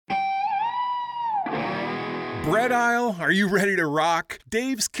Bread aisle, are you ready to rock?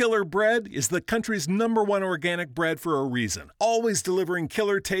 Dave's Killer Bread is the country's #1 organic bread for a reason. Always delivering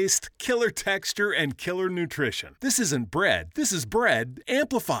killer taste, killer texture, and killer nutrition. This isn't bread, this is bread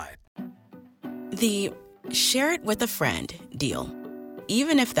amplified. The share it with a friend deal.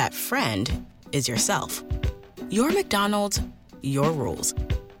 Even if that friend is yourself. Your McDonald's, your rules.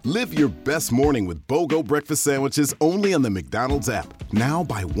 Live your best morning with BOGO breakfast sandwiches only on the McDonald's app. Now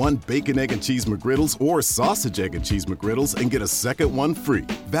buy one bacon, egg, and cheese McGriddles or sausage, egg, and cheese McGriddles and get a second one free.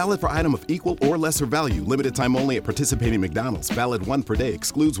 Valid for item of equal or lesser value. Limited time only at participating McDonald's. Valid one per day.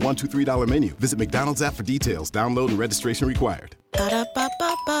 Excludes $1, $2, $3 menu. Visit McDonald's app for details. Download and registration required.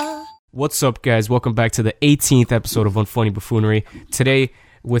 Ba-da-ba-ba-ba. What's up, guys? Welcome back to the 18th episode of Unfunny Buffoonery. Today,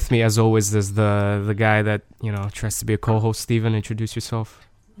 with me, as always, there's the guy that, tries to be a co-host. Steven, introduce yourself.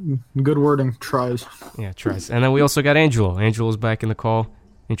 Good wording. Tries. Yeah, tries. And then we also got Angelo. Angelo's back in the call.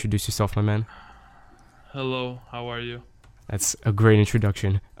 Introduce yourself, my man. Hello, how are you? That's a great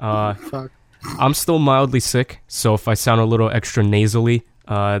introduction. I'm still mildly sick, so if I sound a little extra nasally,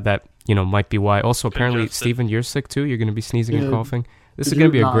 that, might be why. Also, apparently, Steven, you're sick too? You're going to be sneezing and coughing? This is going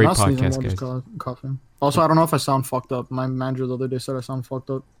to be a great podcast, guys. Coughing. Also, I don't know if I sound fucked up. My manager the other day said I sound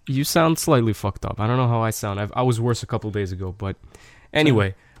fucked up. You sound slightly fucked up. I don't know how I sound. I was worse a couple of days ago, but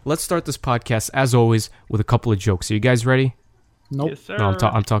anyway, let's start this podcast, as always, with a couple of jokes. Are you guys ready? Nope. Yes, sir. No,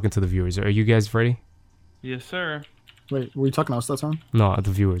 I'm talking to the viewers. Are you guys ready? Yes, sir. Wait, were you talking to us that time? No,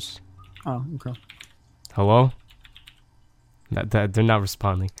 the viewers. Oh, okay. Hello? That they're not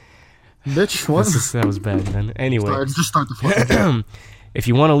responding. Bitch, what? That was bad, man. Anyway. Just start the fucking joke. If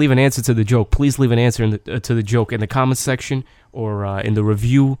you want to leave an answer to the joke, please leave an answer to the joke in the comments section or in the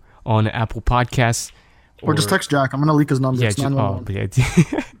review on Apple Podcasts. Or just text Jack. I'm going to leak his number. Yeah, it's 911.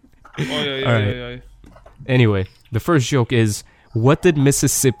 Yeah. Anyway, the first joke is, what did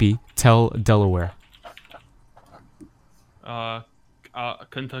Mississippi tell Delaware?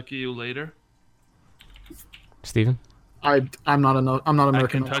 Kentucky you later. Steven? I'm not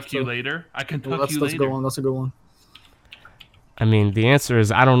American. I Kentucky you later. I Kentucky that's you a later. good one. That's a good one. I mean, the answer is,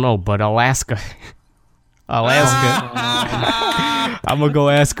 I don't know, but Alaska. I'm going to go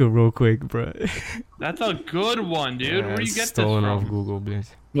ask her real quick, bro. That's a good one, dude. Where do you get this stolen from? off Google, bitch.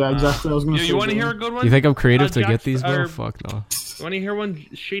 Yeah, exactly. I was going to say. You want to hear a good one? You think I'm creative to Jack's- get these, bro? or- Fuck no. You want to hear one?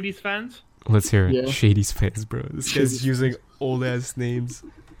 Shady's fans. Let's hear it. Yeah. Shady's fans, bro. This guy's using old-ass names.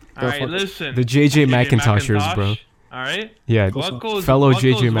 All right, listen. The JJ McIntoshers, bro. All right. Yeah, fellow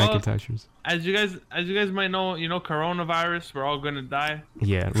JJ McIntoshers. As you guys might know, coronavirus. We're all gonna die.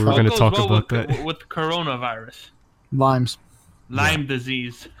 Yeah, we were gonna talk about that. With coronavirus. Lyme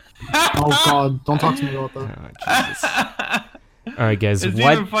disease. Oh, God. Don't talk to me about that. Oh, Jesus. All right, guys. It's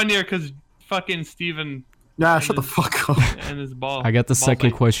even funnier because fucking Steven. Yeah, shut the fuck up. And his ball. I got the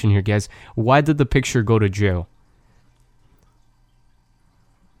second question here, guys. Why did the picture go to jail?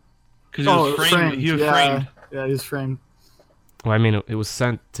 Because he was framed. He was framed. Yeah, he was framed. Well, I mean, it was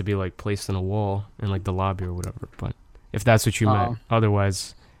sent to be placed in a wall in the lobby or whatever. But if that's what you meant,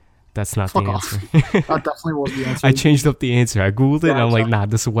 otherwise, that's not the answer. That definitely was the answer. I changed up the answer. I googled it and I'm like, nah,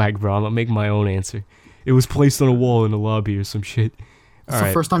 this is whack, bro. I'm gonna make my own answer. It was placed on a wall in the lobby or some shit. It's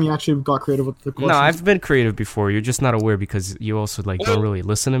the first time you actually got creative with the question. No, I've been creative before. You're just not aware because you also don't really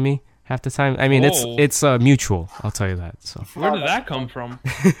listen to me half the time. I mean, it's mutual. I'll tell you that. So where did that come from?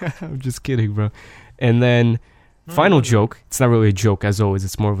 I'm just kidding, bro. And then final joke. It's not really a joke, as always.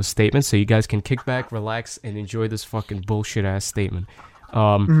 It's more of a statement. So you guys can kick back, relax, and enjoy this fucking bullshit ass statement.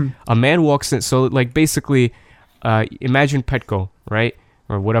 A man walks in. So basically, imagine Petco, right,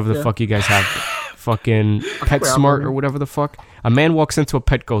 or whatever the fuck you guys have. Fucking PetSmart or whatever the fuck. A man walks into a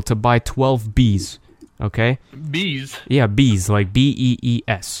Petco to buy 12 bees. Okay? Bees? Yeah, bees, like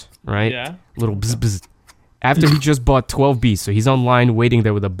BEES, right? Yeah. Little bzz bzz. After he just bought 12 bees, so he's online waiting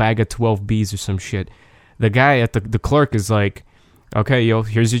there with a bag of 12 bees or some shit. The guy at the clerk is like, okay, yo,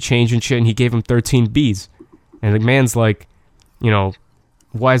 here's your change and shit, and he gave him 13 bees. And the man's like,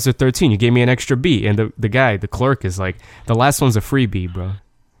 why is there 13? You gave me an extra bee. And the clerk is like, the last one's a freebie, bee, bro.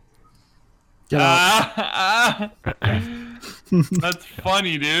 That's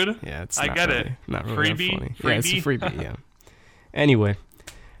funny, dude. Yeah, it's I get really, it. Not really Freebie? funny. Freebie? Yeah, it's a freebie, yeah. Anyway,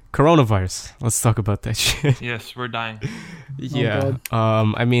 coronavirus. Let's talk about that shit. Yes, we're dying. Yeah.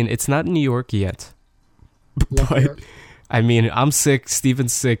 I mean, it's not in New York yet. But, I mean, I'm sick,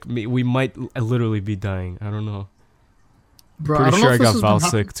 Steven's sick. We might literally be dying. I don't know. Bro, Pretty sure I got Val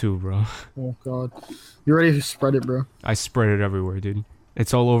sick sick too, bro. Oh, God. You ready to spread it, bro? I spread it everywhere, dude.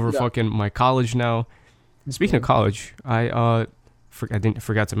 It's all over fucking my college now. Speaking of college, I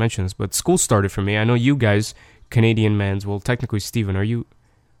forgot to mention this, but school started for me. I know you guys, Canadian mans. Well, technically, Steven, are you?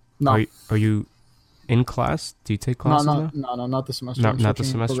 No. Are you in class? Do you take No, classes now? not this semester. Not I'm not the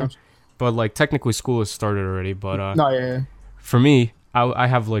switching semester. programs. But like technically school has started already. But No, yeah. for me, I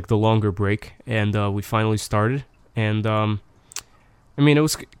have like the longer break, and we finally started. And I mean, it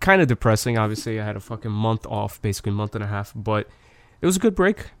was kind of depressing. Obviously, I had a fucking month off, basically a month and a half. But it was a good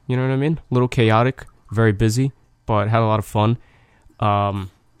break. You know what I mean? A little chaotic, very busy, but had a lot of fun.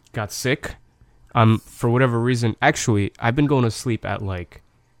 Got sick. For whatever reason, actually, I've been going to sleep at like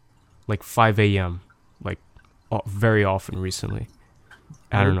 5 a.m. like very often recently.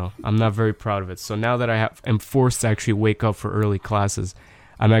 I don't know. I'm not very proud of it. So now that am forced to actually wake up for early classes,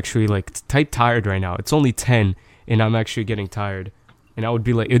 I'm actually like tired right now. It's only 10 and I'm actually getting tired. And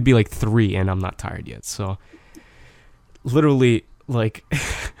it'd be like 3 and I'm not tired yet. So literally, like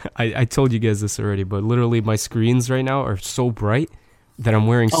I told you guys this already, but literally my screens right now are so bright that I'm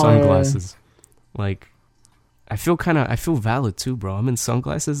wearing sunglasses. Like I feel valid too, bro. I'm in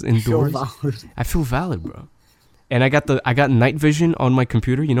sunglasses indoors. I feel valid, bro. And I got night vision on my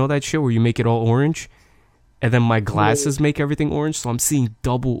computer. You know that shit where you make it all orange, and then my glasses make everything orange, so I'm seeing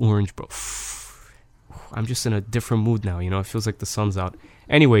double orange, bro. I'm just in a different mood now. You know, it feels like the sun's out.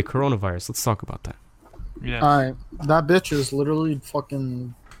 Anyway, coronavirus. Let's talk about that. Yeah. Alright, that bitch is literally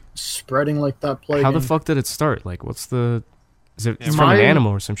fucking spreading like that plague. How the fuck did it start? Like, what's the? It's from My- an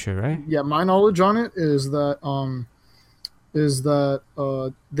animal or some shit, right? Yeah, my knowledge on it is that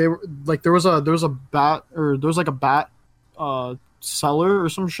they were like there was a bat or there was like a bat cellar or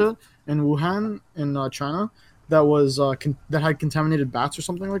some shit in Wuhan in China that was that had contaminated bats or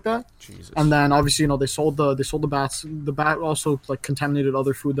something like that. Jesus. And then obviously they sold the bats. The bat also like contaminated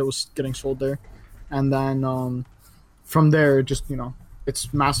other food that was getting sold there, and then from there it just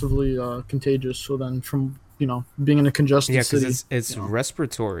it's massively contagious. So then from being in a congested city, because it's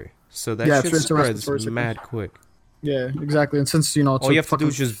respiratory, so that Yeah, shit it's a spreads respiratory sickness. mad quick. yeah, exactly. And since it's All you have to do fucking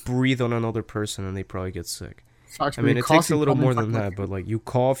is just breathe on another person, and they probably get sick. facts, I bro. mean, You it cough, takes a you little come more in than fucking that, but like you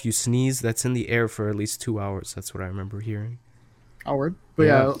cough, you sneeze, that's in the air for at least 2 hours. That's what I remember hearing. outward. But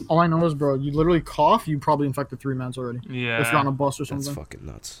Yeah. yeah, all I know is, bro, you literally cough, you probably infected 3 mans already. Yeah. If you're on a bus or That's something. fucking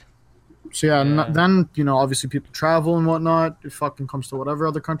nuts. So yeah, Yeah. then obviously people travel and whatnot. It fucking comes to whatever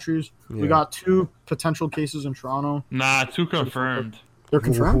other countries. Yeah. We got 2 potential cases in Toronto. Nah, 2 confirmed. They're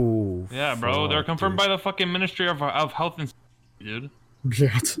confirmed. Ooh, Yeah, bro. They're fuck, confirmed dude. by the fucking Ministry of Health and dude.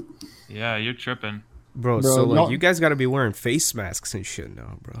 Yeah. Yeah, you're tripping. Bro, Bro, so like no- you guys gotta be wearing face masks and shit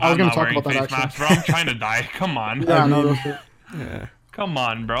now, bro. I was I'm gonna not talk wearing about that, face masks, actually. bro. I'm trying to die. Come on. Yeah, I no, mean- no shit. Yeah. Come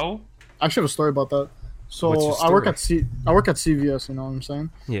on, bro. I actually have a story about that. So What's your I work story? at CVS. You know what I'm saying?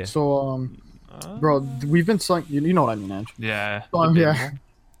 Yeah. So bro, we've been selling. You know what I mean, Ange? Yeah. Yeah.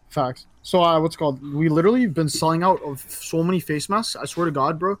 Facts. So what's it called? We literally been selling out of so many face masks. I swear to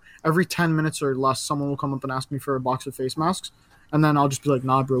God, bro. Every 10 minutes or less, someone will come up and ask me for a box of face masks, and then I'll just be like,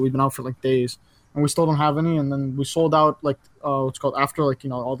 "Nah, bro. We've been out for like days, and we still don't have any." And then we sold out like what's it called after like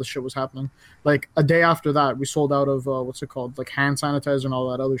all the shit was happening. Like a day after that, we sold out of what's it called like hand sanitizer and all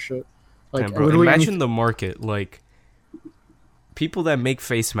that other shit. Like Damn, bro, literally imagine the market. Like people that make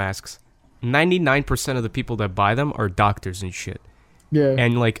face masks, 99% of the people that buy them are doctors and shit. yeah.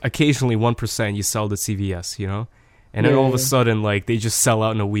 And like occasionally 1% you sell to CVS, you know? And then Yeah, all of a yeah. sudden like they just sell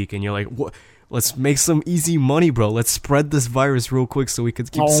out in a week and you're like, "What? Let's make some easy money, bro. Let's spread this virus real quick so we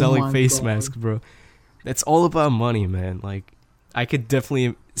could keep Oh selling my face God. masks, bro." It's all about money, man. Like I could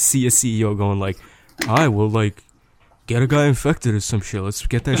definitely see a CEO going like, "All right, well like get a guy infected or some shit. Let's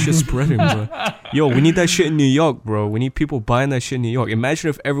get that shit spreading, bro. Yo, we need that shit in New York, bro. We need people buying that shit in New York. Imagine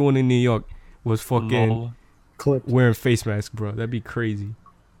if everyone in New York was fucking Lol. Clipped. wearing face masks, bro. That'd be crazy.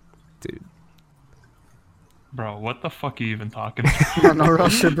 Dude. Bro, what the fuck are you even talking about? Yeah, no real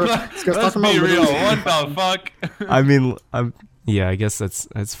shit, bro. This guy's Let's talking about be real. literally- What the fuck? I mean, yeah, I guess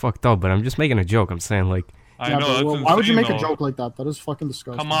that's fucked up, but I'm just making a joke. I'm saying like, I Yeah, know. bro, That's well, why would you insane, make a though. joke like that? That is fucking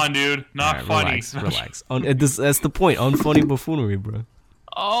disgusting. Come on, dude. Not alright, funny. relax. That's the point. Unfunny buffoonery, bro.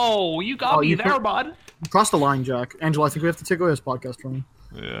 Oh, you got Oh, me you there, put- bud. Cross the line, Jack. Angela, I think we have to take away this podcast from you.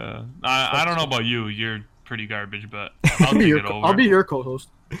 Yeah. I don't know about you. You're pretty garbage, but I'll take it over. I'll be your co-host.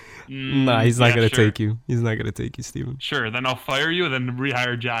 Nah, he's not yeah, gonna sure. take you. He's not gonna take you, Steven. Sure, then I'll fire you, then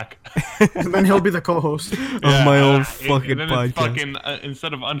rehire Jack. And then he'll be the co-host. Of my own fucking then podcast. It's fucking,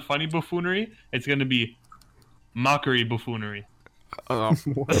 instead of unfunny buffoonery, it's gonna be mockery buffoonery.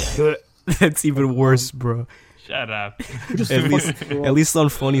 That's even worse, bro. Shut up. Just At fucking least, throw at up. least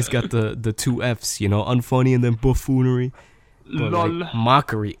Unfunny's got the 2 F's, you know, unfunny and then buffoonery. But, Lol. like,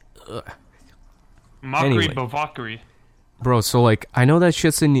 mockery. Ugh. Mockery Anyway. bavockery. Bro, so like I know that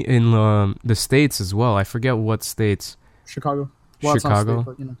shit's in the states as well. I forget what states. Chicago. Well, it's not Chicago? state,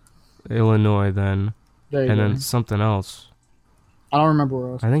 but, you know. Illinois then, There you and go. then something else. I don't remember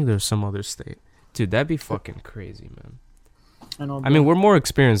where else. I think there's some other state. Dude, that'd be fucking crazy, man. I know. I mean, we're more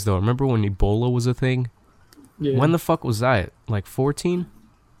experienced though. Remember when Ebola was a thing? yeah. When the fuck was that? Like 14?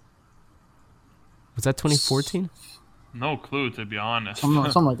 Was that 2014? No clue, to be honest.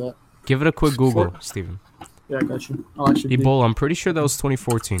 something like that. Give it a quick Google, Steven. Yeah, I got you. I'll actually. Ebola, I'm pretty sure that was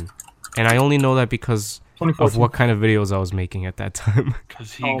 2014. And I only know that because of 2014. what kind of videos I was making at that time.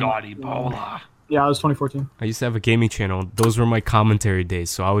 Because he Oh, got my Ebola. Yeah, it was 2014. I used to have a gaming channel. Those were my commentary days,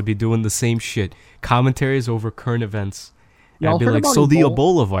 so I would be doing the same shit. Commentaries over current events. And Y'all I'd be heard like, about so the Ebola?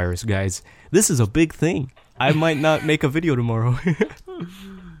 Ebola virus, guys, this is a big thing. I might not make a video tomorrow.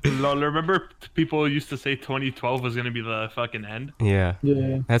 Lol, remember people used to say 2012 was going to be the fucking end? Yeah.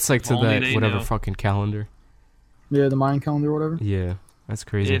 Yeah, That's like to Only that they whatever knew. fucking calendar. yeah, the Mayan calendar or whatever. Yeah. That's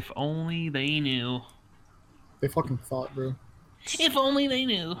crazy. If only they knew. They fucking thought, bro. If only they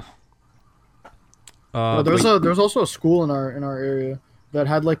knew. But there's also a school in our area that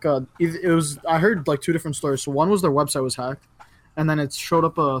had like I heard like two different stories. So one was their website was hacked, and then it showed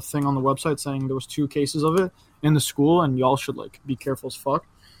up a thing on the website saying there was 2 cases of it in the school, and y'all should like be careful as fuck.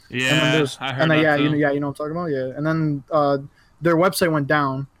 And then Yeah, there's- I heard and then, that yeah, too. you know what I'm talking about, yeah. And then their website went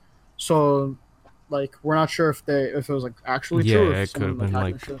down, so like we're not sure if it was like actually Yeah, true. Or it if someone, could've been, hacked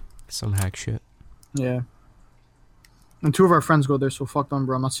like- their shit. Some hack shit. Yeah. And 2 of our friends go there, so fuck them,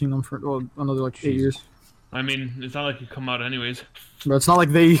 bro. I'm not seeing them for another like 8 Jesus. years. I mean, it's not like you come out anyways. But it's not like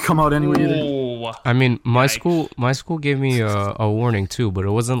they come out anyway either. Oh, I mean, my Yikes. school gave me a warning too, but it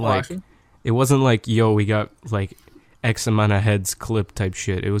wasn't Oh, like actually? it wasn't like, yo, we got like X amount of heads clipped type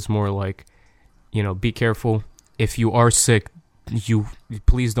shit. It was more like, you know, be careful. If you are sick, you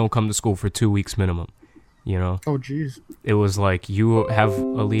please don't come to school for 2 weeks minimum. You know, Oh jeez. it was like you have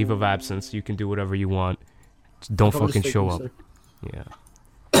a leave of absence. You can do whatever you want. Just don't I thought it was fucking fake show music. up.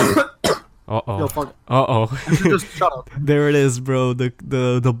 Yeah. Yo, Uh-oh. fuck. Uh-oh. Just shut up. There it is, bro.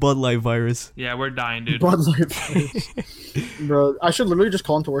 The Bud Light virus. yeah, we're dying, dude. Bud Light virus. Bro, I should literally just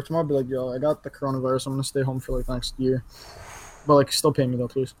call into work tomorrow and be like, yo, I got the coronavirus. I'm gonna stay home for like the next year. But like, still pay me though,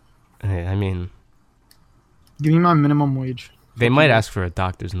 please. Hey, I mean, Give me my minimum wage. they might ask for a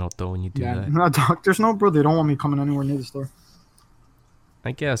doctor's note though when you do that. No, doctors no, bro. They don't want me coming anywhere near the store.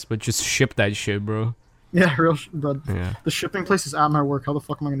 I guess, but just ship that shit, bro. Yeah, bro. Yeah. The shipping place is at my work. How the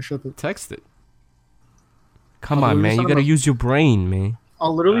fuck am I gonna ship it? Text it. Come I'll on, literally man. You send gotta them a- use your brain, man.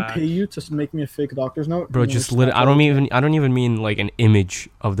 I'll literally Facts. pay you to make me a fake doctor's note. Bro, and then just lit. I text don't even mean like an image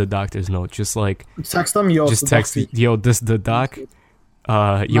of the doctor's note. Just like them. Text them, yo. just it's the text doctor. yo, this the doc. Your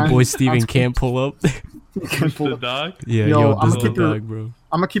Man, boy Steven that's can't pull up. You can't pull the it. dog? Yeah, Yo, yo, I'ma this the keep your- dog, bro.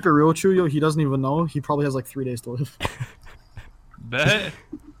 I'm gonna keep it real with you, yo. He doesn't even know. He probably has like 3 days to live. Bet.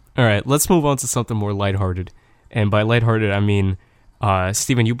 All right, let's move on to something more lighthearted. And by lighthearted, I mean,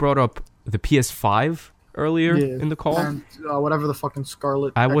 Steven, you brought up the PS5 earlier in the call. And whatever the fucking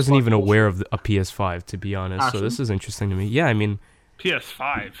Scarlet. I wasn't Xbox even bullshit. aware of a PS5, to be honest. So Actually? this is interesting to me. Yeah, I mean,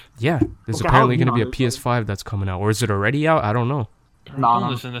 PS5. yeah, there's Okay, apparently how going to you be a know? PS5 that's coming out. Or is it already out? I don't know. Nah, Don't nah.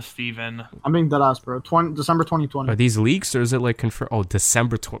 listen to Steven. I'm being dead ass, bro. December 2020. Are these leaks or is it like confirmed? Oh,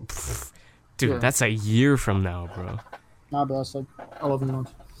 December 20th. Dude, Yeah. that's a year from now, bro. Nah, bro. That's like 11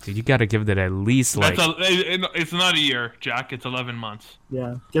 months. Dude, you got to give that at least like. It's not a year, Jack. It's 11 months.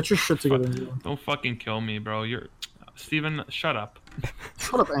 Yeah. Get your shit together. Yo. Don't fucking kill me, bro. Steven, shut up.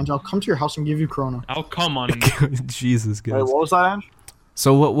 Shut up, Ange. I'll come to your house and give you Corona. I'll come on. Jesus, guys. Wait, what was that, Ange?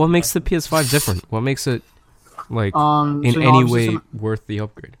 So what makes the PS5 different? What makes it like in So, you know, any obviously way it's gonna- worth the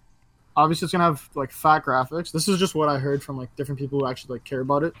upgrade? Obviously, it's gonna have like fat graphics. This is just what I heard from like different people who actually like care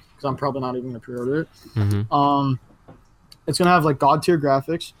about it. Because I'm probably not even gonna pre-order it. Mhm. It's gonna have like god tier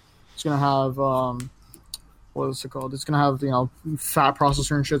graphics. It's gonna have what is it called? It's gonna have fat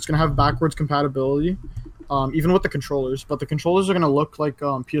processor and shit. It's gonna have backwards compatibility, even with the controllers. But the controllers are gonna look like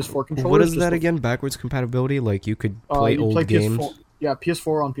PS4 controllers. What is just that with- again? Backwards compatibility? Like you could play you old play games, PS4. Yeah,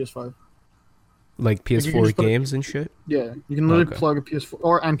 PS4 on PS5. like you can PS4 just put it- games and shit. Yeah, you can literally Okay. plug a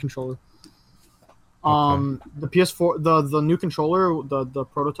PS4 and controller. The PS4, the new controller, the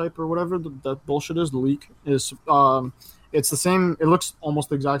prototype or whatever that bullshit is, the leak is, it's the same. It looks almost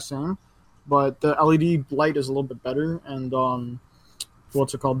the exact same, but the LED light is a little bit better, and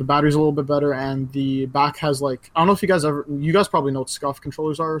what's it called? The battery's a little bit better, and the back has like I don't know if you guys probably know what SCUF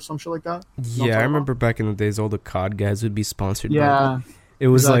controllers are or some shit like that. Yeah, I remember back in the days, all the COD guys would be sponsored. by Yeah, that. It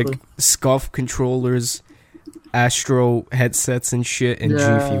was exactly. like SCUF controllers, Astro headsets and shit, and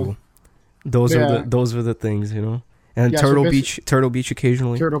Yeah. G Fuel. Those Yeah. were the things, you know. And Yeah, so Turtle Beach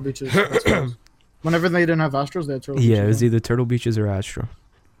occasionally. Turtle Beaches. That's what it was. Whenever they didn't have Astros, they had Turtle Yeah, Beaches. it was either Turtle Beaches or Astro.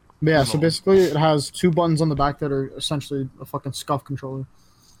 But yeah, so basically it has 2 buttons on the back that are essentially a fucking SCUF controller.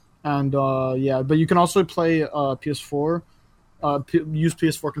 And yeah, but you can also play PS4 use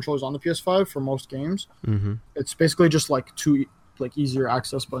PS4 controllers on the PS5 for most games. Mm-hmm. It's basically just like two like easier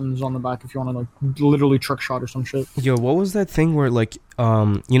access buttons on the back if you want to like literally trick shot or some shit. Yo, what was that thing where like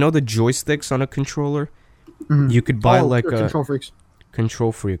you know the joysticks on a controller? You could buy like a Control Freaks.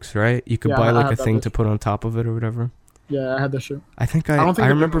 Control Freaks, right? You could Yeah, buy I like a have that thing list. to put on top of it or whatever. Yeah, I had that shit. I think I don't think I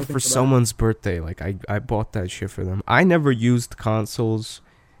they remember do anything for for that. someone's birthday, like I bought that shit for them. I never used consoles.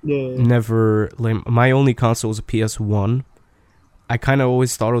 Yeah. Never. Like, my only console was a PS1. I kind of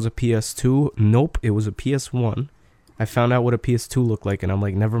always thought it was a PS2. Nope, it was a PS1. I found out what a PS2 looked like, and I'm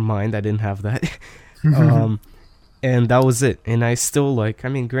like, never mind, I didn't have that. And that was it. And I still like. I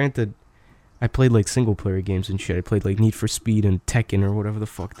mean, granted, I played like single player games and shit. I played like Need for Speed and Tekken or whatever the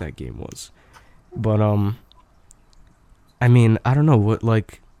fuck that game was. But I mean, I don't know what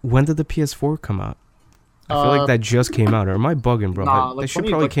like. When did the PS4 come out? I feel like that just came out. Or am I bugging, bro? Nah, That like shit 20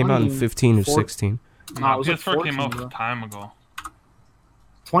 probably like came out in 15 or 2014. 16. Nah, it was like PS4 came 14, out bro. a time ago.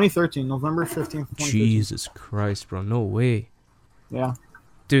 2013, November 15th. 2013. Jesus Christ, bro. No way. Yeah.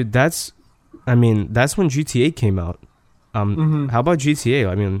 Dude, that's when GTA came out. How about GTA?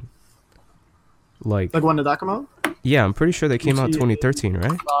 I mean, like Like when did that come out? yeah, I'm pretty sure they came out GTA 2013,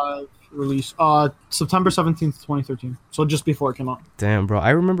 right? Release. September 17th, 2013. So just before it came out. Damn, bro. I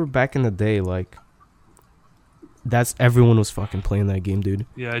remember back in the day, like, everyone was fucking playing that game, dude.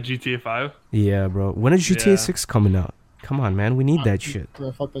 Yeah, GTA 5. Yeah, bro. When is GTA Yeah. 6 coming out? Come on, man. We need that shit.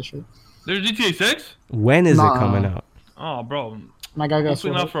 Yeah, fuck that shit. There's GTA 6? When is Nah. it coming out? Oh, bro. My guy got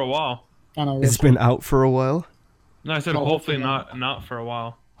Hopefully so not for a while. I know. It's been out for a while. No, I said No, hopefully hopefully not for a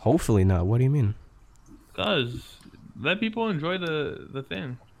while. Hopefully not. What do you mean? Cause let people enjoy the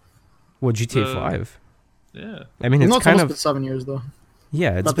thing. Well, GTA The- 5. Yeah. I mean, You know, it's it's kind almost of been 7 years though.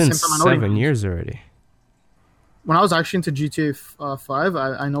 yeah. It's About the been same time I know 7 it. years already. When I was actually into GTA 5,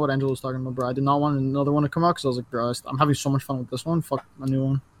 I know what Angelo was talking about, bro. I did not want another one to come out because I was like, bro, I'm having so much fun with this one. Fuck a new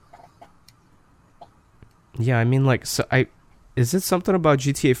one. Yeah, I mean, like, is it something about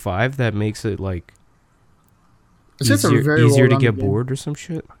GTA 5 that makes it like It's a very easier to well-rounded get game. bored or some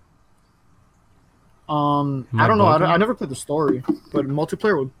shit? I I don't know. bugging? I never played the story, but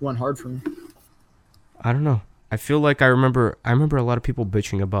multiplayer went hard for me. I don't know. I feel like I remember a lot of people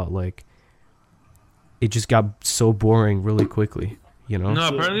bitching about like it just got so boring really quickly, you know? No,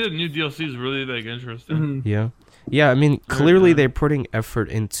 apparently the new DLC is really like interesting. Mhm. Yeah. Yeah, I mean, clearly good. they're putting effort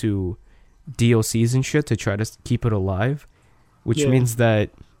into DLCs and shit to try to keep it alive, which Yeah. means that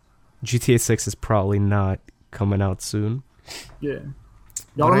GTA 6 is probably not coming out soon. Yeah.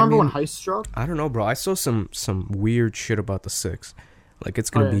 But Y'all I remember mean- when Heist dropped? I don't know, bro. I saw some weird shit about the 6. Like, it's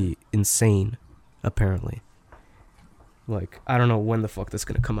going to Oh, yeah. be insane, apparently. Like, I don't know when the fuck that's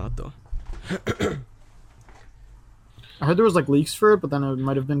going to come out, though. I heard there was like leaks for it, but then it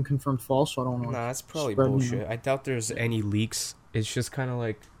might have been confirmed false, so I don't know. Nah, that's probably Spread bullshit. rumor. I doubt there's any leaks. It's just kind of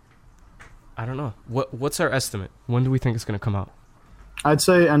like, I don't know. What's our estimate? When do we think it's going to come out? I'd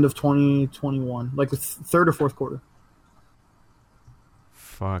say end of 2021, like the third or fourth quarter.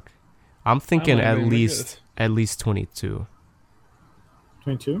 Fuck. I'm thinking wouldn't at even make least 22.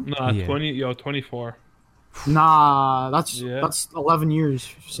 22? No, Yeah. 24. Nah, that's Yeah. 11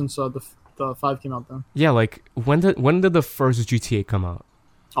 years since the 5 came out then. Yeah, like when did the first GTA come out?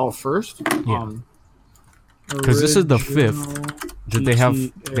 Oh, first? Yeah. 'Cause this is the fifth. original Did they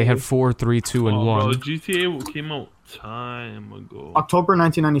GTA. had 4, 3, 2 and Oh, 1. bro, GTA came out time ago. October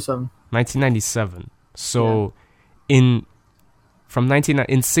 1997. 1997. So in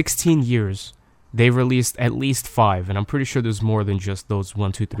 16 years they released at least 5, and I'm pretty sure there's more than just those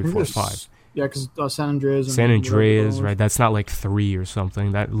 1, 2, 3, 4, 5. Yeah, because San Andreas. And San Andreas, whatever. right? That's not like 3 or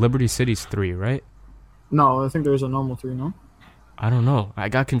something. That Liberty City's 3, right? No, I think there's a normal 3, no? I don't know. I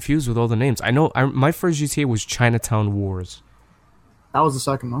got confused with all the names. I know my first GTA was Chinatown Wars. That was the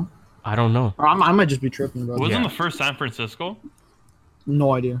second, no? I don't know. Or I might just be tripping about Wasn't Yeah. the first San Francisco?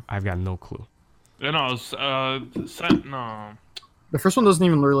 No idea. I've got no clue. No, it was no. The first one doesn't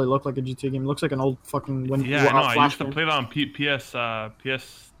even really look like a GTA game. It looks like an old fucking Yeah, I know. I used to Flashbang. play it on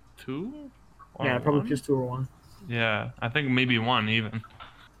PS2. Or Yeah, probably 1? PS2 or 1. Yeah, I think maybe 1 even.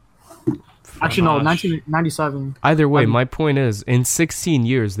 Actually, no, Gosh. 1997. Either way, I'm- my point is, in 16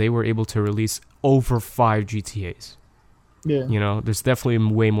 years, they were able to release over 5 GTAs. Yeah. You know, there's definitely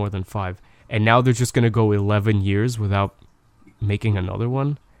way more than 5. And now they're just going to go 11 years without making another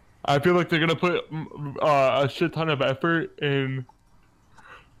one. I feel like they're gonna put a shit ton of effort in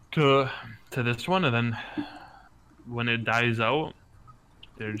to this one, and then when it dies out,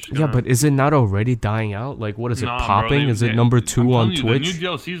 they're just Yeah, but is it not already dying out? Like, what is it, Nah, bro, popping? Is it they- number I'm 2 telling on you, Twitch? The new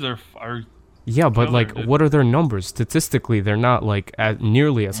DLCs are Yeah, but killer, like, dude. what are their numbers? Statistically, they're not like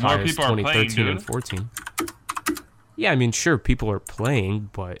nearly as More high as people are playing, 2013 and dude. 14. Yeah, I mean, sure, people are playing,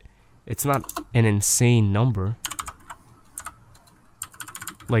 but it's not an insane number.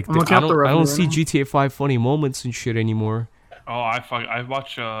 Like, I'm looking up the I don't revenue see right now. GTA 5 funny moments and shit anymore. Oh, I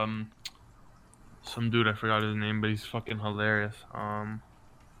watched some dude, I forgot his name, but he's fucking hilarious.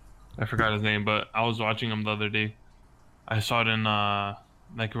 I forgot his name, but I was watching him the other day. I saw it in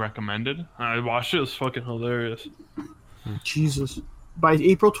like recommended. I watched it. It was fucking hilarious. Jesus. By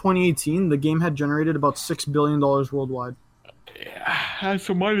April 2018, the game had generated about $6 billion worldwide. Had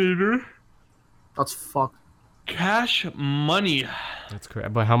some money, dude. That's fucked. Cash money. That's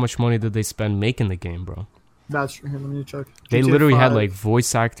correct. But how much money did they spend making the game, bro? That's here. Let me check. They GTA literally had 5. like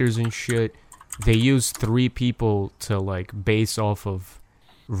voice actors and shit. They used 3 people to like base off of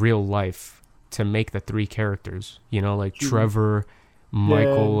real life to make the 3 characters. You know, like Trevor,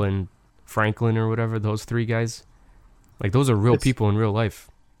 Michael, and Franklin or whatever. Those 3 guys. Like those are real people in real life.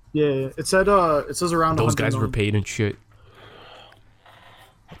 Yeah, it said it says around Those 100 guys were million. paid and shit.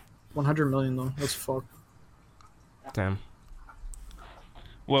 100 million though. That's fucked. Damn.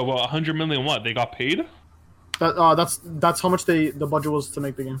 Well, 100 million what? They got paid? That's how much the budget was to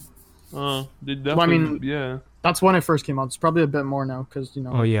make the game. They Well, I mean, yeah. that's when it first came out. It's probably a bit more now because you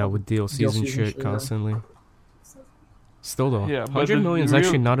know. Oh yeah, with DLCs and DLCs shit yeah. constantly. Still though, Yeah, but 100 the million is real-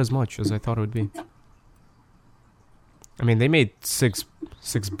 actually not as much as I thought it would be. I mean, they made 6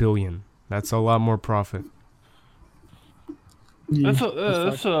 billion. That's a lot more profit. Yeah,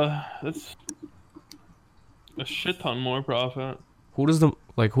 That's a shit ton more profit. Who does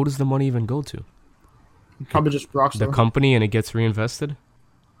the money even go to? probably just Rockstar. The company, and it gets reinvested?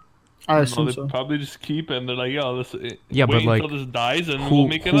 I No, assume they so. probably just keep it and they're like, yo, Yeah, wait but, like, until this dies and Who we'll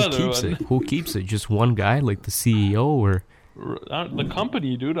make another keeps one. it? Who keeps it? Just one guy, like the CEO, or The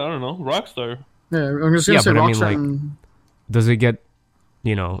company, dude, I don't know. Rockstar. Yeah, I'm just gonna Yeah, say but I mean, Rockstar. like- and, does it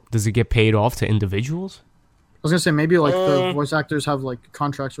get paid off to individuals? I was gonna say maybe like the voice actors have like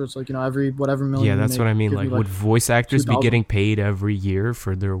contracts where it's like every whatever million. Yeah, you that's make, what I mean. give Like, you, would voice actors be 2,000. getting paid every year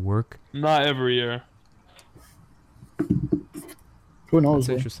for their work? Not every year. Who knows? That's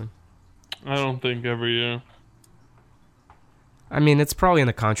bro? interesting. I don't think every year. I mean, it's probably in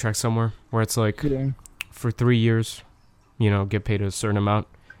the contract somewhere where it's like Yeah. for 3 years, get paid a certain amount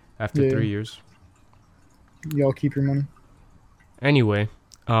after Yeah. 3 years. Y'all keep your money. Anyway,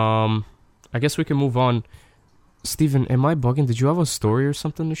 I guess we can move on. Steven, am I bugging? Did you have a story or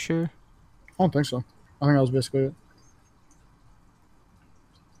something to share? I don't think so. I think that was basically it.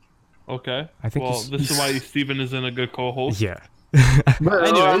 Okay. I think well, he's- this is why Steven isn't a good co-host. Yeah. But,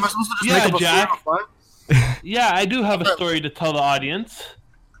 Anyways, am I supposed to just yeah, make up a Jack. story on the fly? Yeah, I do have a story to tell the audience.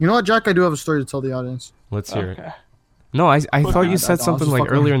 You know what, Jack? I do have a story to tell the audience. Let's hear it. Okay. No, I thought I you said was something just like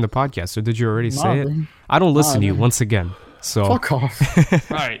fucking- earlier in the podcast, or did you already Nah, say it? bro. I don't listen Nah, to you man. once again. So Fuck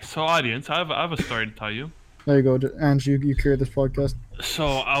off. All right, so audience, I have a story to tell you. There you go, Ange. You created this podcast. So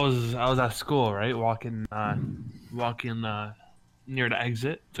I was at school, right, walking near the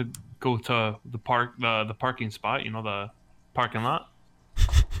exit to go to the parking spot, the parking lot.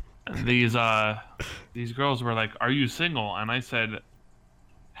 And these girls were like, "Are you single?" And I said,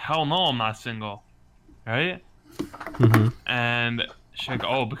 "Hell no, I'm not single." Right? And she's like,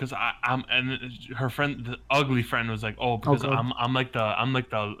 "Oh, because I'm." And her friend, the ugly friend, was like, "Oh, because God. I'm like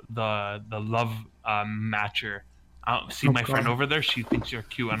the love matcher. See Oh, my friend God. over there? She thinks you're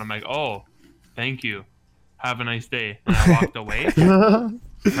cute." And I'm like, "Oh, thank you. Have a nice day." And I walked away.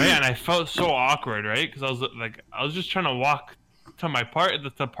 Right? And I felt so awkward, right? Because I was just trying to walk to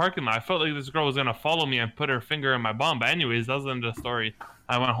the parking lot. I felt like this girl was gonna follow me and put her finger in my bum. But anyways, that was the end of the story.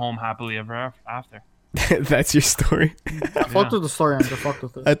 I went home happily ever after. that's your story. I fucked with the story, Ange. I fucked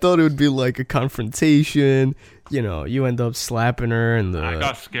with it. I thought it would be like a confrontation. You end up slapping her in I the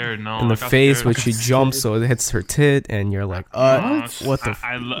got scared. No, in the I got face scared. when she jumps, so it hits her tit, and you're like, what the?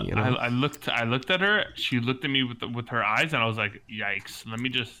 I looked at her. She looked at me with her eyes, and I was like, "Yikes! Let me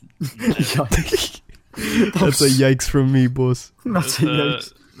just." That's a yikes from me, boss. That's a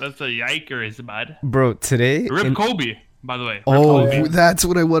yikes. That's a yikers, bud. Bro, today. Rip Kobe, by the way. Rip Oh, Kobe. that's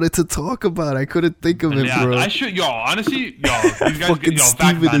what I wanted to talk about. I couldn't think of it, Yeah, bro. I should. Yo, honestly, these guys, Fucking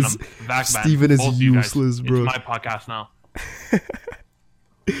Steven is- Steven is useless, bro. It's my podcast now.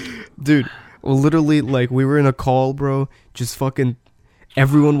 Dude, well, literally, like, we were in a call, bro. Just fucking,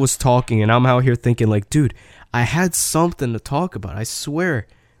 everyone was talking, and I'm out here thinking, like, dude, I had something to talk about. I swear.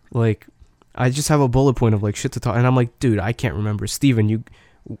 Like, I just have a bullet point of, like, shit to talk. And I'm like, dude, I can't remember. Steven,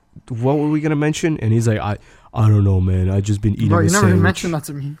 what were we going to mention? And he's like, I don't know, man. I just been eating Bro, a you never even sandwich. mentioned that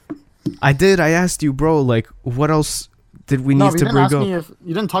to me. I did. I asked you, bro, like, what else did we No, need but you to didn't bring ask up? me if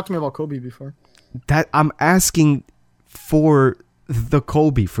you didn't talk to me about Kobe before. That I'm asking for the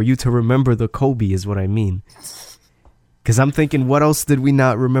Kobe, for you to remember the Kobe is what I mean. Because I'm thinking, what else did we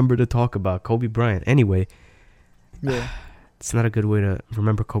not remember to talk about? Kobe Bryant. Anyway, Yeah. it's not a good way to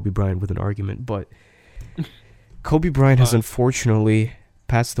remember Kobe Bryant with an argument, but Kobe Bryant has unfortunately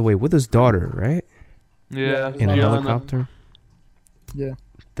passed away with his daughter, right? Yeah. In a Yeah, helicopter. Yeah.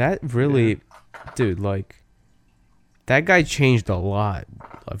 That really, dude, like, that guy changed a lot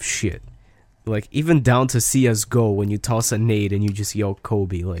of shit. Like, even down to CSGO when you toss a nade and you just yell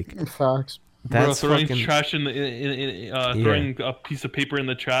Kobe. Like, Facts. Bro, that's throwing fucking trash throwing a piece of paper in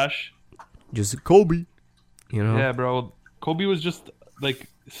the trash. just Kobe. You know? Yeah, bro. Kobe was just like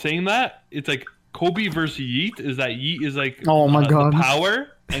saying that. It's like Kobe versus Yeet. Is that Yeet is like Oh my God. the power,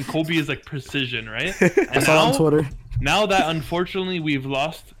 and Kobe is like precision, right? And I saw on Twitter. now that unfortunately we've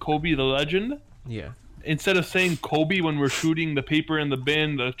lost Kobe the legend, Yeah. instead of saying Kobe when we're shooting the paper in the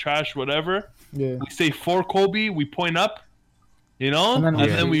bin, the trash, whatever, Yeah. we say for Kobe. We point up, you know, And and then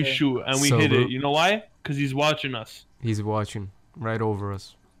then, we we shoot, shoot and we So hit the- it. You know why? Because he's watching us. He's watching right over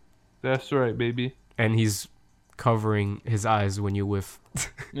us. That's right, baby. And he's covering his eyes when you whiff.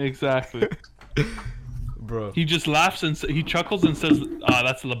 Exactly. Bro. He just laughs and he chuckles and says, "Ah,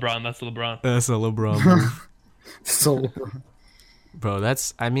 that's LeBron. That's LeBron." That's a LeBron move. So Bro,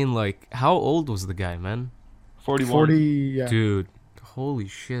 that's, I mean, like, how old was the guy, man? 41. 40. Yeah. Dude, holy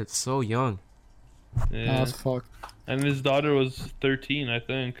shit, so young. Yeah. That's fucked. And his daughter was 13, I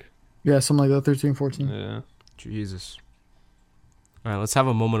think. Yeah, something like that. 13, 14. Yeah. Jesus. All right, let's have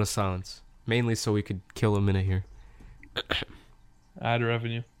a moment of silence. Mainly so we could kill a minute here. Ad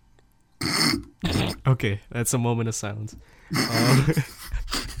revenue. Okay, that's a moment of silence.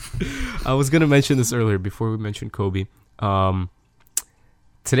 I was gonna mention this earlier before we mentioned Kobe.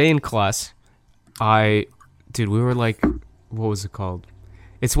 Today in class, we were like, what was it called?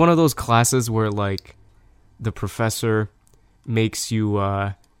 It's one of those classes where like the professor makes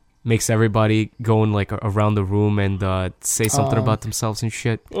everybody go in like around the room and say something about themselves and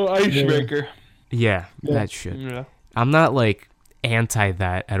shit. Oh, Icebreaker. Yeah, Yeah. that shit. Yeah. I'm not like anti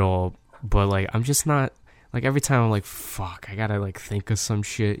that at all, but like I'm just not like every time I'm like, fuck, I gotta like think of some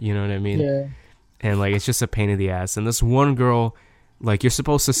shit, you know what I mean? Yeah. And like it's just a pain in the ass. And this one girl, like you're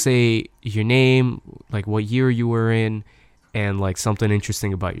supposed to say your name, like what year you were in, and like something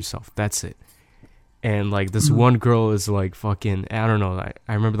interesting about yourself. That's it. And like this one girl is like fucking, I don't know.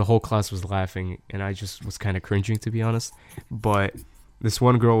 I remember the whole class was laughing, and I just was kind of cringing, to be honest. But this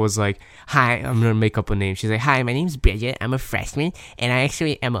one girl was like, "Hi," I'm gonna make up a name. She's like, "Hi, my name's Bridget. I'm a freshman, and I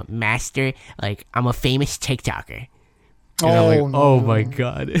actually am a master. Like, I'm a famous TikToker." And I'm like, no. "Oh my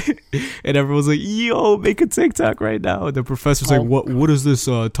god!" And everyone's like, "Yo, make a TikTok right now." And the professor's like, "What is this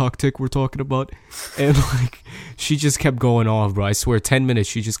talk tick we're talking about?" And like, she just kept going off, bro. I swear, 10 minutes,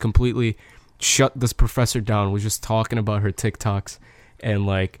 she just completely shut this professor down. Was just talking about her TikToks and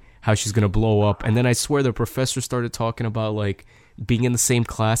like how she's gonna blow up. And then I swear the professor started talking about like being in the same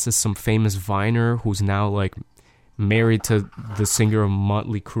class as some famous Viner who's now like married to the singer of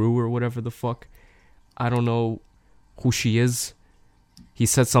Motley Crue or whatever the fuck. I don't know who she is. He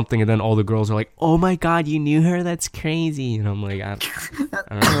said something and then all the girls are like, "Oh my god, you knew her? That's crazy." And I'm like, I don't know.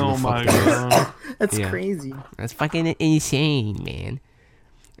 Oh who the my fuck that is. god. That's Yeah. crazy. That's fucking insane, man.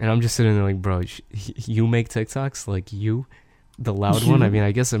 And I'm just sitting there like, bro, you make TikToks? Like you? The loud one? I mean,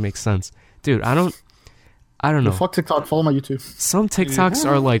 I guess it makes sense. Dude, I don't know. Fuck TikTok. Follow my YouTube. Some TikToks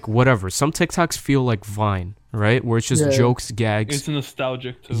are like whatever. Some TikToks feel like Vine, right? Where it's just Yeah. jokes, gags. It's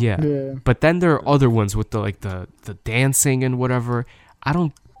nostalgic too. Yeah. Yeah. But then there are other ones with the dancing and whatever. I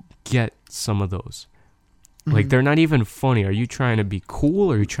don't get some of those. Like they're not even funny. Are you trying to be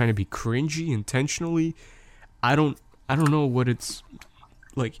cool? Are you trying to be cringy intentionally? I don't know what it's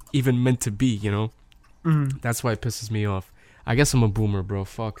like even meant to be, you know? That's why it pisses me off. I guess I'm a boomer, bro.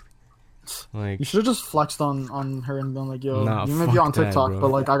 Fuck. Like You should have just flexed on her and been like, yo, Nah, you may be fuck on that, TikTok, bro.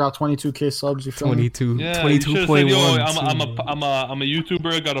 but like I got 22K subs. You feel me? 22, Yeah, you should've said, 22.1. "Yo, I'm a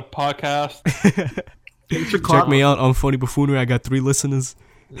YouTuber. I got a podcast." You should Check collab- me out on Funny Buffoonery. I got 3 listeners.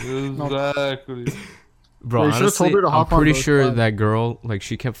 Exactly. Bro, Yeah, you should've honestly, told her to I'm hop on pretty those sure live. that girl, like,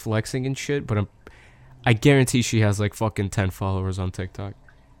 she kept flexing and shit, but I guarantee she has, like, fucking 10 followers on TikTok.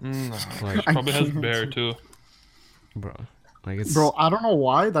 Like, Probably has can't. bear too. bro, like, it's... Bro, I don't know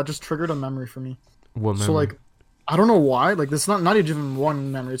why that just triggered a memory for me. what So memory? like, I don't know why. Like, this is not even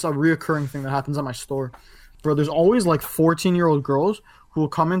one memory. It's a reoccurring thing that happens at my store. Bro, there's always like 14-year-old girls who will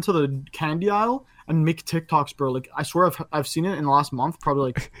come into the candy aisle and make TikToks, bro. Like, I swear I've seen it in the last month, probably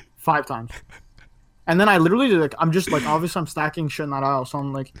like 5 times. And then I literally like, I'm just like, obviously I'm stacking shit in that aisle, so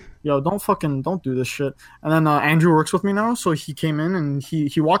I'm like, yo, don't do this shit. And then Andrew works with me now, so he came in and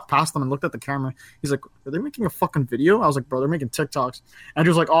he walked past them and looked at the camera. He's like, are they making a fucking video? I was like, bro, they're making TikToks.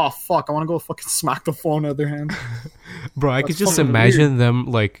 Andrew's like, oh fuck, I want to go fucking smack the phone out of their hand. Bro, I could just imagine them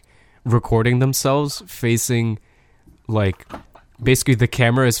like recording themselves facing, like, basically the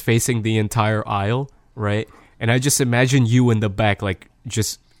camera is facing the entire aisle, right? And I just imagine you in the back, like,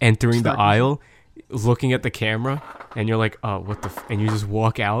 just entering the aisle, looking at the camera, and you're like, oh, what the and you just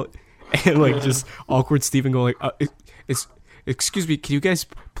walk out, and like just awkward Steven going like, excuse me, can you guys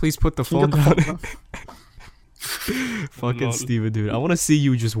please put the phone down? Fucking Steven, dude. I want to see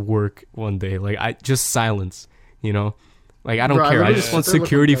you just work one day. Like, just silence, you know? Like, I don't care. I just want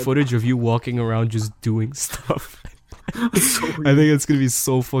security footage of you walking around just doing stuff. I think it's going to be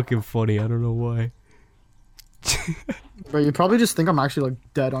so fucking funny. I don't know why. But you probably just think I'm actually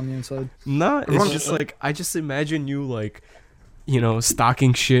like dead on the inside. Nah, it's just like, I just imagine you like, you know,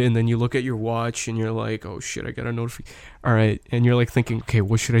 stocking shit, and then you look at your watch and you're like, oh shit, I got a notification. All right. And you're like thinking, okay,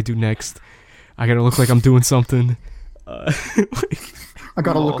 what should I do next? I got to look like I'm doing something. I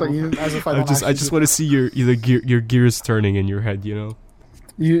got to look like you as if I just want to see your gears turning in your head, you know?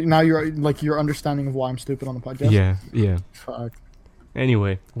 You're understanding of why I'm stupid on the podcast. Yeah. Fuck.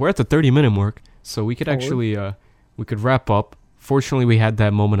 Anyway, we're at the 30-minute mark, so we could actually we could wrap up. Fortunately, we had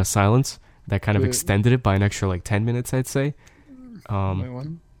that moment of silence that kind of extended it by an extra like 10 minutes, I'd say. Yeah,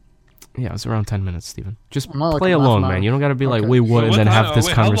 it was around 10 minutes, Steven. Just play along, man. You don't got to be like, wait, what, and then have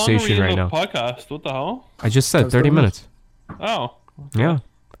this conversation right now. Podcast? What the hell? I just said 30 minutes. Oh. Yeah.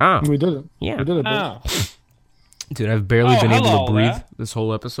 We did it. Yeah. We did it, Oh. Dude, I've barely been able to breathe this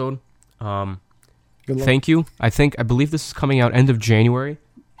whole episode. Thank you. I believe this is coming out end of January.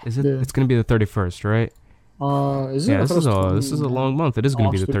 Is it? Yeah. It's going to be the 31st, right? Is it? Yeah, this is a long month. It is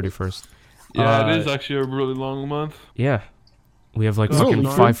going to be the 31st. Yeah, it is actually a really long month. Yeah. We have like fucking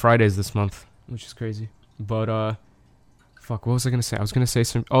 5 Fridays this month, which is crazy. But, fuck, what was I going to say? I was going to say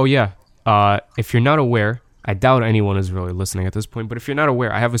some... Oh, yeah. If you're not aware, I doubt anyone is really listening at this point, but if you're not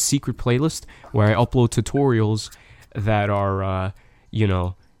aware, I have a secret playlist where I upload tutorials that are, you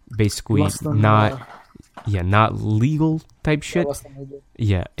know, basically not legal type shit.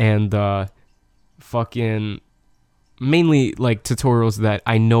 Yeah, and fucking mainly like tutorials that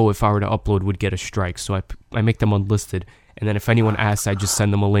I know if I were to upload would get a strike, so I make them unlisted, and then if anyone asks, I just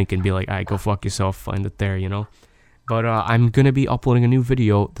send them a link and be like, alright, go fuck yourself, find it there, you know? But I'm going to be uploading a new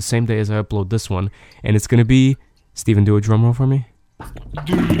video the same day as I upload this one, and it's going to be... Steven, do a drum roll for me. It's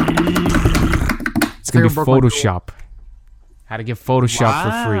going to be Photoshop. How to get Photoshop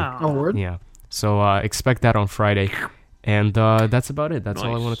for free. Oh, word? Yeah. So expect that on Friday. And that's about it. That's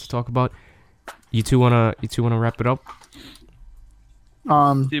all I wanted to talk about. You two wanna wrap it up?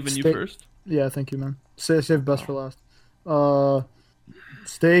 Steven, you first? Yeah, thank you, man. Save best for last.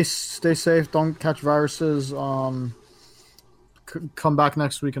 Stay safe. Don't catch viruses. Come back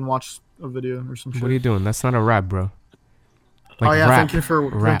next week and watch a video or some shit. What are you doing? That's not a rap, bro. Like, thank you for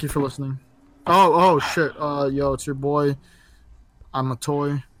listening. Oh shit. Yo, it's your boy. I'm a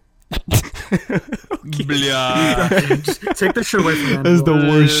toy. Just take this shit away from me. That's the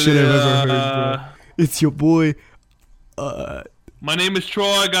worst shit I've ever heard, bro. It's your boy. My name is Troy.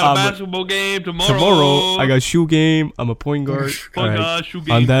 I got a basketball game tomorrow. I got shoe game. I'm a point guard. Shoe game.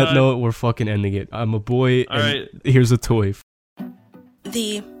 On that note, we're fucking ending it. I'm a boy. And here's a toy.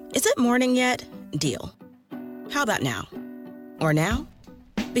 The "is it morning yet?" deal. How about now? Or now?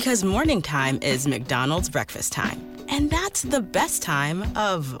 Because morning time is McDonald's breakfast time. And that's the best time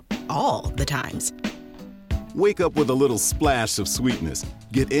of all the times. Wake up with a little splash of sweetness.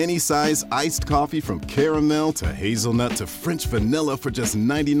 Get any size iced coffee from caramel to hazelnut to French vanilla for just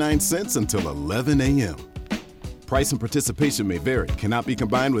 99 cents until 11 a.m. Price and participation may vary. Cannot be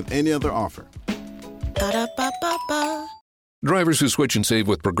combined with any other offer. Ba-da-ba-ba-ba. Drivers who switch and save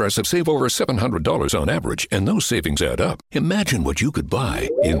with Progressive save over $700 on average, and those savings add up. Imagine what you could buy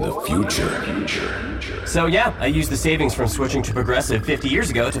in the future. So yeah, I used the savings from switching to Progressive 50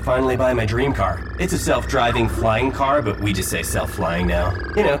 years ago to finally buy my dream car. It's a self-driving flying car, but we just say self-flying now.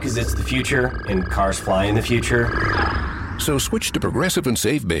 You know, because it's the future, and cars fly in the future. So switch to Progressive and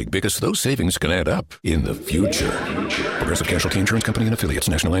save big, because those savings can add up in the future. Progressive Casualty Insurance Company and Affiliates.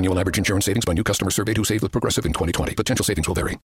 National annual average insurance savings by new customers surveyed who saved with Progressive in 2020. Potential savings will vary.